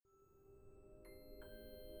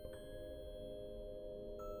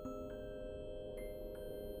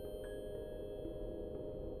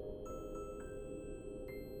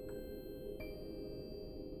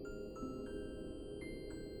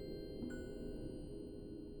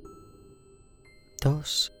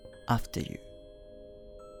Those after you.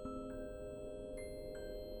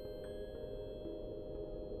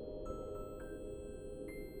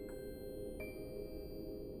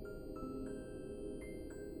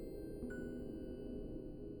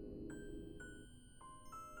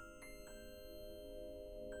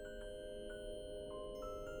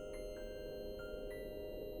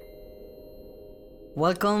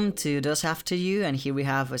 Welcome to Those After You, and here we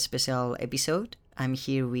have a special episode. I'm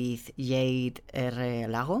here with Jade R.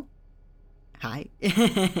 Lago. Hi.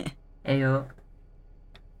 Heyo,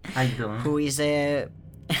 how you doing? Who is the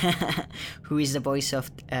voice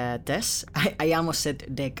of Tess? I almost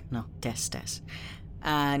said Dick. No, Tess.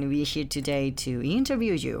 And we're here today to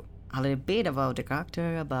interview you a little bit about the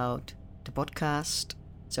character, about the podcast.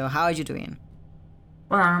 So how are you doing?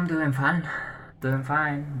 Well, I'm doing fine. Doing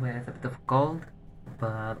fine with a bit of cold,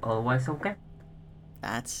 but always okay.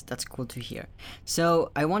 That's cool to hear.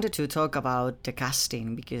 So I wanted to talk about the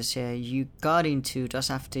casting because you got into Those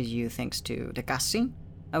After You thanks to the casting.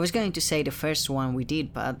 I was going to say the first one we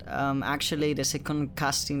did, but actually the second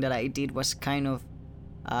casting that I did was kind of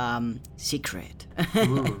secret.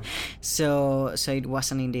 So it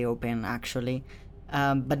wasn't in the open actually.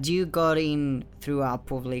 But you got in through a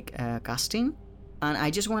public casting, and I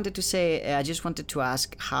just wanted to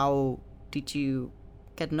ask, how did you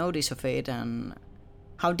get notice of it, and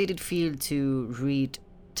how did it feel to read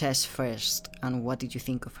Tess first, and what did you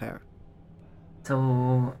think of her?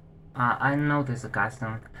 So, I noticed the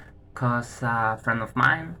casting because a friend of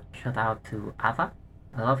mine, shout out to Ava,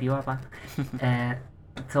 I love you Ava,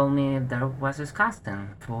 told me there was this casting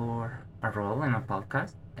for a role in a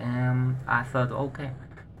podcast, and I thought, okay,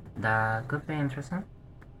 that could be interesting.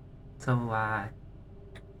 So I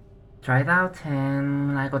tried out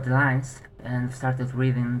and I got the lines and started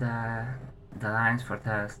reading the lines for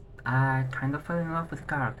Tess. I kind of fell in love with the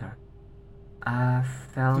character. I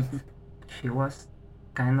felt she was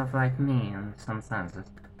kind of like me in some senses.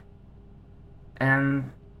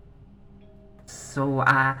 And so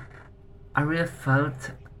I really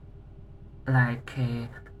felt like a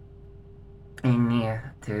need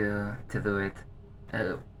to do it.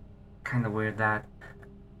 Kind of weird that,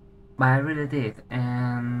 but I really did,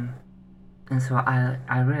 and so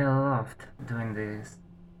I really loved doing this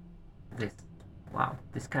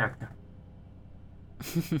character.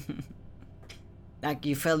 Like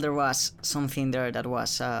you felt there was something there that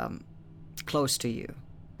was close to you,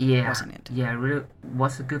 Yeah, wasn't it? Yeah, really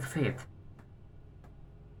was a good fit.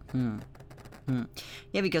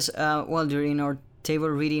 Yeah, because during our table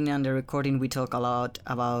reading and the recording, we talk a lot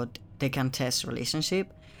about Dick and Tess'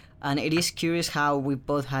 relationship, and it is curious how we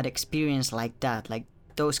both had experience like that, like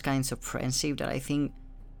those kinds of friendship that I think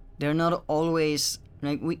they're not always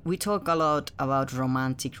like we talk a lot about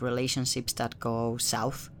romantic relationships that go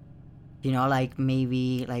south, like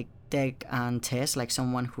maybe like Dick and Tess, like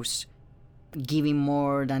someone who's giving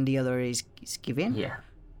more than the other is giving. Yeah.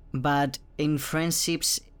 But in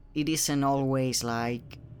friendships, it isn't always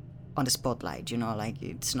like on the spotlight, like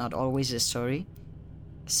it's not always the story.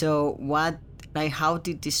 So how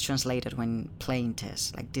did this translate when playing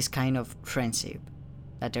Tess, like this kind of friendship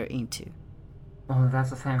that they're into? Well, that's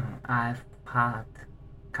the thing. I've had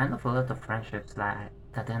kind of a lot of friendships like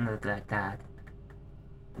that ended like that.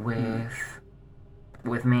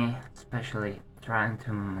 With me, especially trying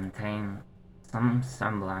to maintain some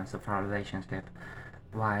semblance of our relationship,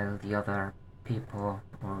 while the other people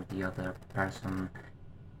or the other person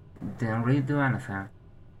didn't really do anything,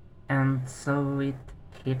 and so it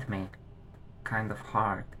hit me kind of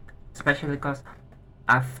hard, especially because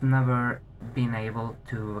I've never been able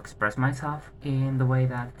to express myself in the way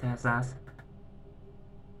that Tess does.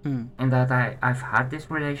 And that I've had these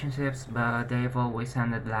relationships, but they've always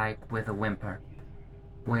ended like with a whimper,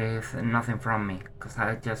 with nothing from me, because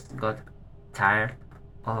I just got tired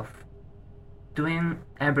of doing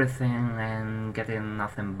everything and getting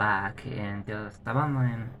nothing back and just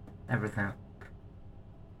abandoning everything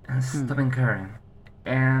and stopping caring.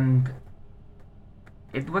 And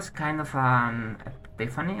it was kind of an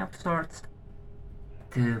epiphany of sorts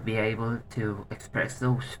to be able to express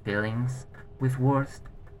those feelings with words.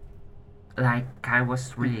 Like I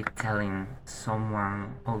was really telling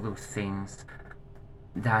someone all those things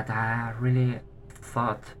that I really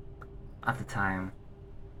thought at the time.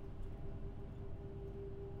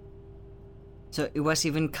 So it was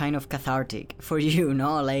even kind of cathartic for you,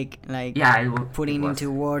 no? Like Yeah, putting into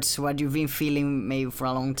words what you've been feeling maybe for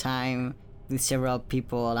a long time with several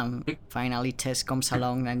people, and finally Tess comes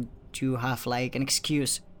along and you have like an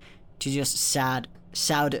excuse to just sad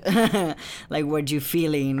shout like what you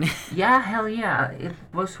feeling. Yeah, hell yeah, it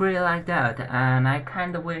was really like that, and I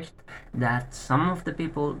kind of wished that some of the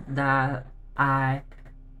people I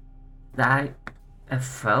that I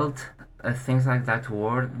felt things like that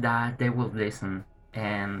toward, that they would listen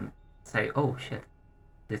and say, "Oh shit,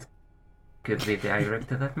 this could be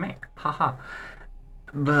directed at me." Haha.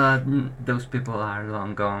 But those people are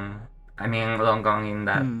long gone. I mean, long gone in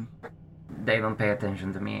that they don't pay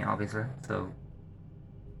attention to me, obviously. So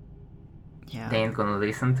Yeah. they ain't gonna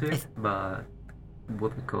listen to it, but it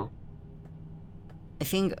would be cool. I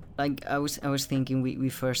think like I was thinking we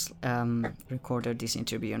first recorded this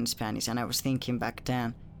interview in Spanish, and I was thinking back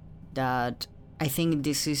then that I think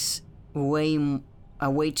this is a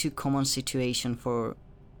way too common situation for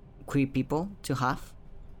queer people to have.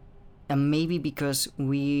 And maybe because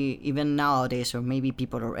we, even nowadays, or maybe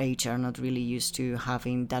people our age, are not really used to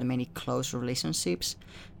having that many close relationships.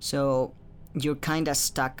 So you're kind of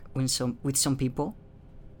stuck with some people.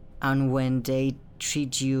 And when they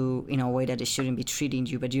treat you in a way that they shouldn't be treating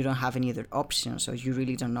you, but you don't have any other options, so you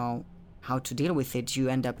really don't know how to deal with it, you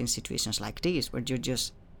end up in situations like this, where you're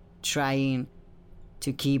just trying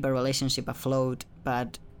to keep a relationship afloat,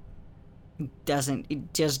 but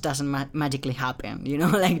it just doesn't magically happen,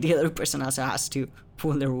 like the other person also has to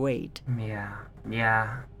pull their weight.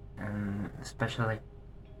 Yeah, and especially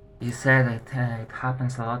you said it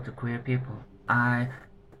happens a lot to queer people. I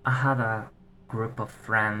had a group of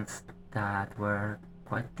friends that were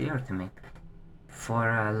quite dear to me for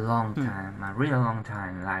a long time, a real long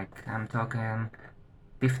time, like I'm talking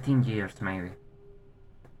 15 years maybe.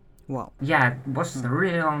 Wow. Yeah, it was a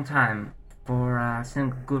really long time for a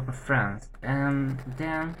single group of friends, and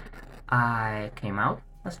then I came out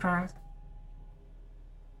as trans,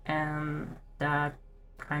 and that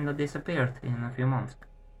kind of disappeared in a few months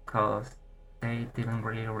because they didn't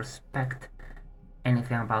really respect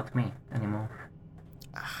anything about me anymore.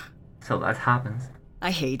 So that happens. I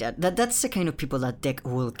hate that. That's the kind of people that Deck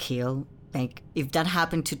will kill. Like, if that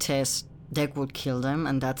happened to Tess, Deck would kill them,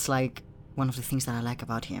 and that's like one of the things that I like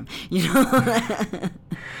about him,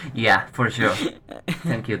 Yeah, for sure.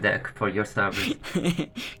 Thank you, Deck, for your service.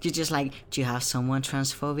 You're just like, do you have someone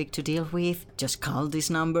transphobic to deal with? Just call this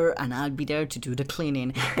number and I'll be there to do the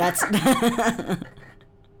cleaning. That's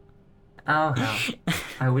Oh hell,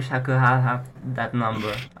 I wish I could have that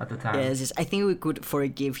number at the time. Yes, I think we could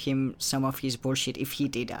forgive him some of his bullshit if he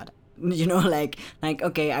did that. Like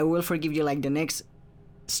okay, I will forgive you like the next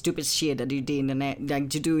stupid shit that you did in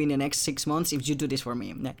like you do in the next 6 months if you do this for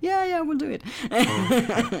me. Like, yeah, we'll do it.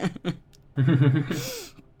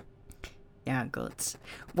 Yeah, good.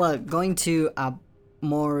 Well, going to a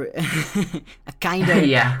more a kind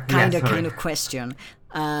of question.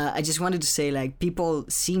 I just wanted to say, like, people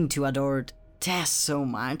seem to adore Tess so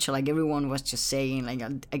much. Like, everyone was just saying, like,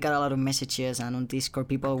 I got a lot of messages, and on Discord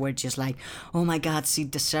people were just like, oh my god, she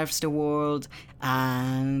deserves the world,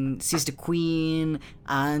 and she's the queen,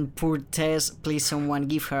 and poor Tess, please someone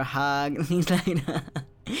give her a hug, and things like that.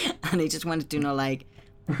 And I just wanted to know, like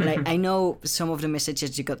I know some of the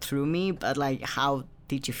messages you got through me, but like, how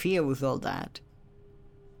did you feel with all that?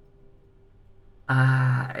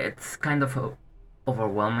 It's kind of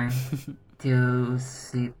overwhelming to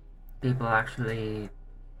see people actually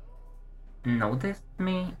notice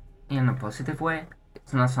me in a positive way.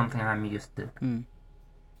 It's not something I'm used to.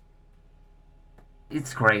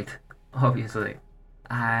 It's great, obviously.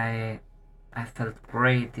 I felt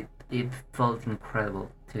great. It felt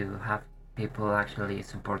incredible to have people actually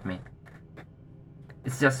support me.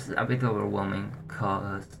 It's just a bit overwhelming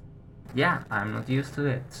because, yeah, I'm not used to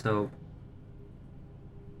it. So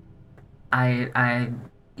I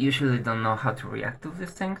usually don't know how to react to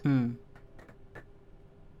these things.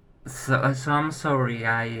 So I'm sorry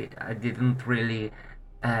I didn't really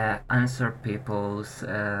answer people's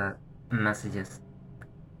messages,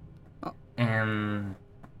 and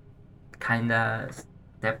kinda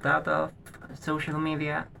stepped out of social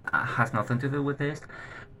media. Has nothing to do with this,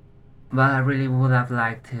 but I really would have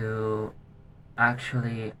liked to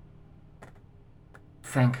actually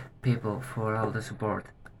thank people for all the support.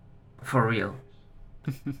 For real.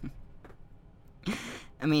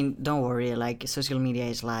 I mean, don't worry, like, social media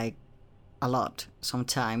is like a lot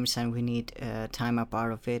sometimes, and we need time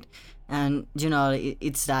apart of it. And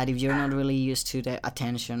it's that if you're not really used to the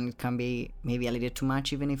attention, it can be maybe a little too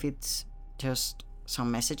much, even if it's just some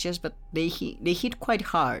messages, but they hit quite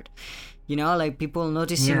hard. Like, people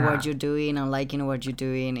noticing what you're doing and liking what you're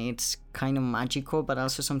doing, it's kind of magical, but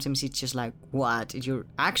also sometimes it's just like, what? You're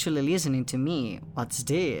actually listening to me? What's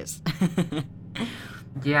this?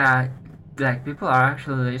 Yeah, like people are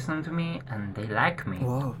actually listening to me and they like me.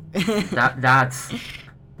 Whoa.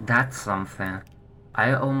 That's something.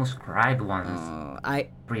 I almost cried once I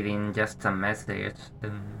reading just a message.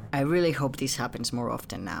 I really hope this happens more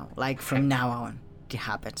often now. Like from now on, it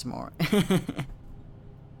happens more.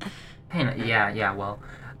 Hey, yeah. Well,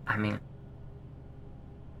 I mean,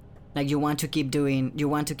 Like you want to keep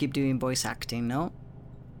doing voice acting, no?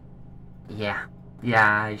 yeah,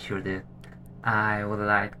 I sure do. I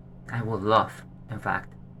would love, in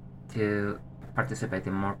fact, to participate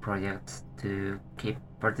in more projects, to keep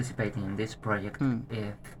participating in this project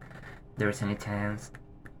if there's any chance.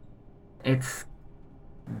 It's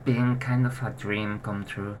been kind of a dream come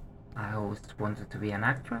true. I always wanted to be an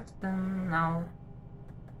actress, and now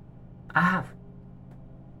I have.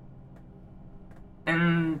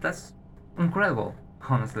 And that's incredible,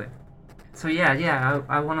 honestly. So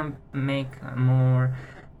I want to make more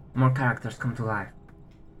characters come to life.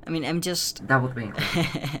 I mean, That would be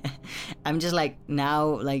incredible. I'm just like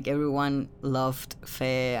now, like everyone loved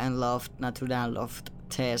Faye and loved Natura and loved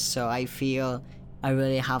Tess, so I feel I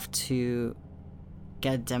really have to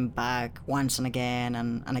get them back once and again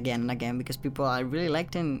and again and again because people are really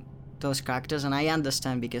liking those characters, and I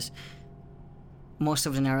understand because most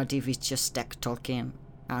of the narrative is just tech talking,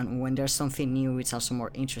 and when there's something new, it's also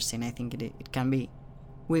more interesting. I think it can be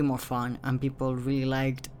way more fun, and people really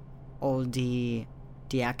liked all the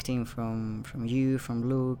acting from you, from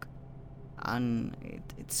Luke, and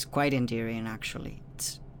it's quite endearing actually.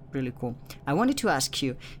 It's really cool. I wanted to ask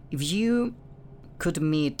you if you could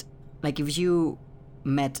meet, like if you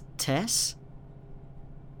met Tess,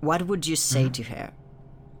 what would you say to her?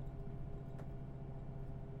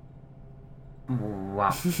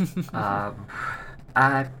 Wow.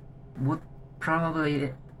 I would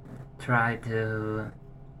probably try to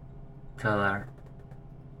tell her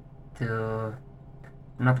to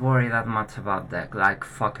not worry that much about that. Like,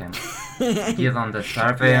 fuck him. You don't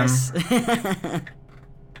deserve him. Yes.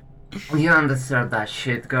 You don't deserve that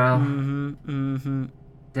shit, girl.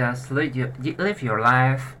 Just live your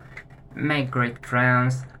life, make great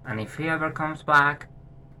friends, and if he ever comes back,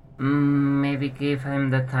 maybe give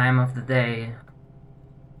him the time of the day.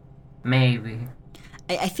 Maybe.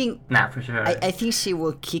 I think. Nah, for sure. I think she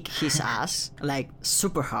will kick his ass like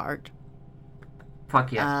super hard.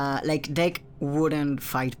 Fuck yeah. Like Deck wouldn't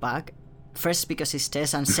fight back. First because he's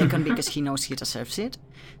Tess, and second because he knows he deserves it.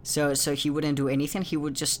 So he wouldn't do anything. He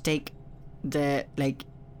would just take the like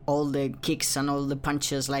all the kicks and all the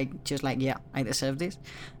punches, like just like yeah, I deserve this.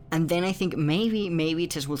 And then I think maybe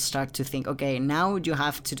Tess will start to think, okay, now you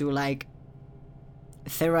have to do like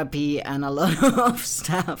therapy and a lot of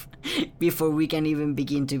stuff before we can even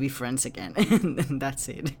begin to be friends again. And that's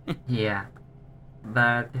it. Yeah.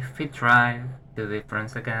 But if we try to be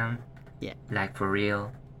friends again, yeah, like for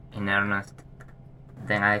real, in earnest,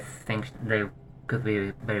 then I think they could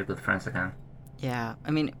be very good friends again. Yeah,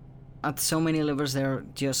 I mean, at so many levels they're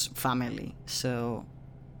just family, so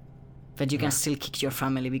but you can still kick your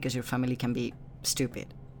family because your family can be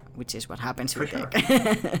stupid, which is what happens with Deck.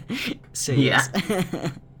 So yes.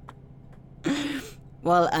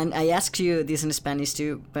 Well, and I asked you this in Spanish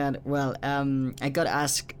too, but well, I got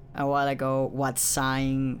asked a while ago what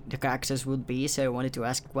sign the characters would be, so I wanted to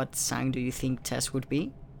ask what sign do you think Tess would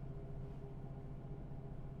be?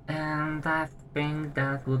 And I think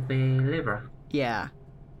that would be Libra. Yeah,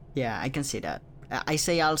 I can see that. I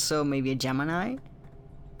say also maybe a Gemini,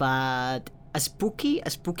 but a spooky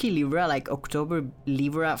Libra, like October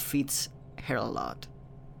Libra, fits her a lot.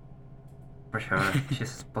 For sure,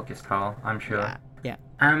 she's spooky as hell, I'm sure. Yeah.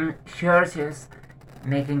 I'm sure she's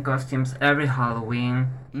making costumes every Halloween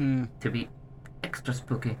to be extra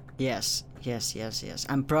spooky. Yes.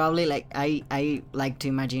 And probably like I like to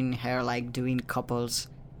imagine her like doing couples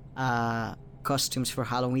costumes for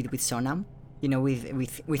Halloween with Sonam, you know,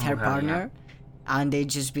 with her partner. Yeah. And they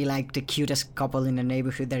just be like the cutest couple in the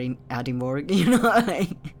neighborhood there in Edinburgh, you know,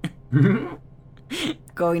 like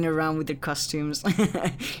going around with their costumes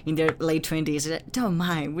in their late 20s. Don't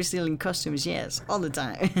mind, we're still in costumes, yes, all the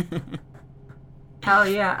time. Hell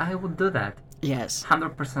yeah, I would do that. Yes,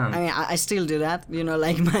 100%. I mean, I still do that. You know,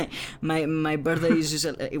 like my birthday is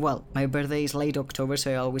usually, well, my birthday is late October,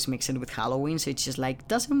 so I always mix it with Halloween. So it's just like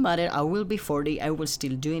doesn't matter. I will be 40. I will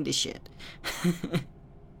still doing this shit.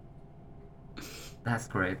 That's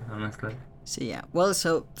great, honestly. So yeah, well,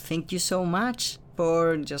 so thank you so much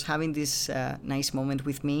for just having this nice moment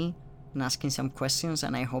with me and asking some questions,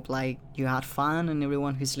 and I hope like you had fun and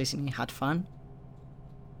everyone who's listening had fun.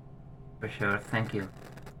 For sure, thank you.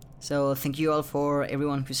 So thank you all for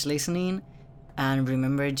everyone who's listening, And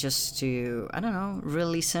remember just to, I don't know,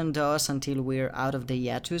 re-listen to us until we're out of the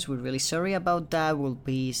hiatus. We're really sorry about that. We'll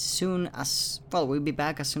be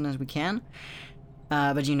back as soon as we can.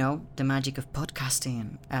 But you know, the magic of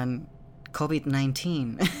podcasting and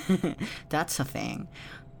COVID-19, that's a thing.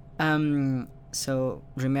 So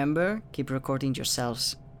remember, keep recording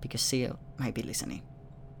yourselves because Seal might be listening.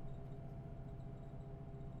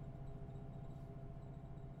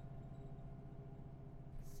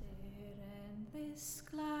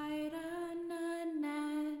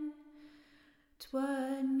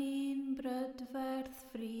 Twyni'n brydferth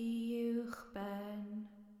ffri uwch ben.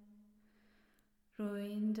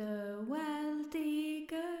 Rwy'n dy weld i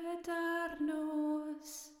gyda'r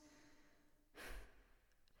nos.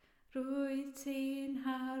 Rwyt ti'n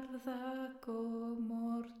hardd ac o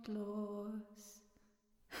mor dlos.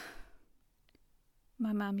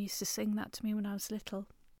 My mum used to sing that to me when I was little.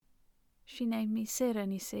 She named me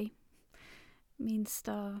Siren, you see. Means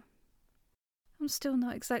star. I'm still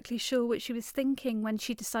not exactly sure what she was thinking when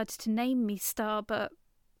she decided to name me Star, but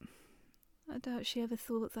I doubt she ever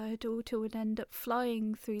thought that her daughter would end up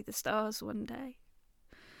flying through the stars one day.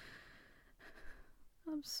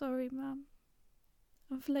 I'm sorry, Mum.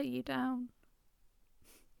 I've let you down.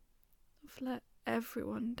 I've let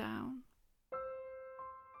everyone down.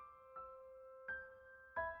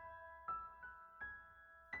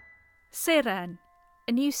 Siren,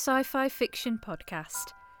 a new sci-fi fiction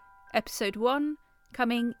podcast. Episode 1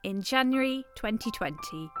 coming in January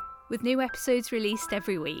 2020, with new episodes released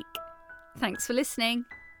every week. Thanks for listening.